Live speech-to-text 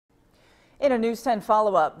In a News 10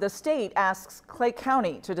 follow-up, the state asks Clay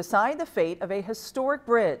County to decide the fate of a historic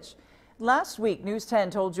bridge. Last week, News 10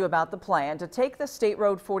 told you about the plan to take the State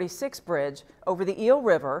Road 46 bridge over the Eel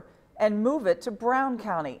River and move it to Brown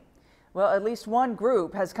County. Well, at least one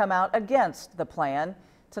group has come out against the plan.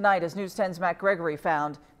 Tonight, as News 10's Matt Gregory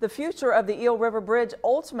found, the future of the Eel River Bridge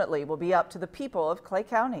ultimately will be up to the people of Clay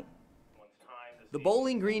County. The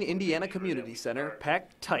Bowling Green, Indiana Community Center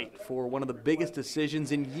packed tight for one of the biggest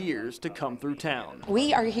decisions in years to come through town.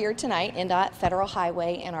 We are here tonight, NDOT, Federal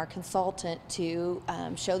Highway, and our consultant to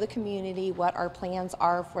show the community what our plans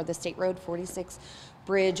are for the State Road 46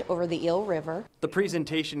 bridge over the Eel River. The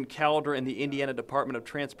presentation Calder and the Indiana Department of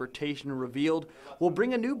Transportation revealed will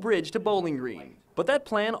bring a new bridge to Bowling Green. But that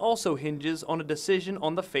plan also hinges on a decision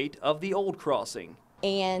on the fate of the old crossing.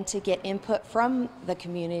 And to get input from the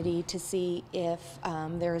community to see if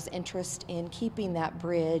there is interest in keeping that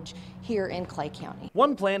bridge here in Clay County.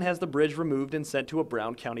 One plan has the bridge removed and sent to a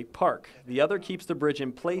Brown County park. The other keeps the bridge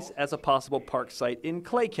in place as a possible park site in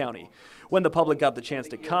Clay County. When the public got the chance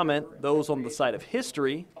to comment, those on the side of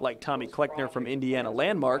history, like Tommy Kleckner from Indiana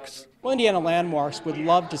Landmarks. Well, Indiana Landmarks would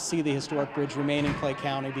love to see the historic bridge remain in Clay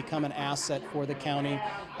County, become an asset for the county,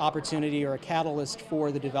 opportunity or a catalyst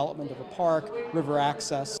for the development of a park, river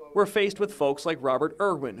access. We're faced with folks like Robert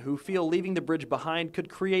Irwin, who feel leaving the bridge behind could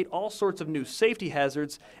create all sorts of new safety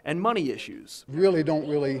hazards and money issues. Really don't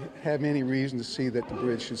have any reason to see that the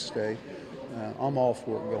bridge should stay. I'm all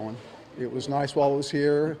for it going. It was nice while it was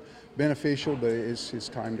here, beneficial, but it's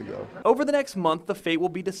time to go. Over the next month, the fate will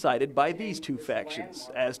be decided by these two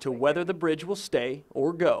factions as to whether the bridge will stay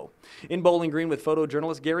or go. In Bowling Green with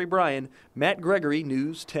photojournalist Gary Bryan, Matt Gregory,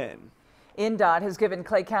 News 10. NDOT has given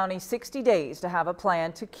Clay County 60 days to have a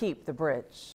plan to keep the bridge.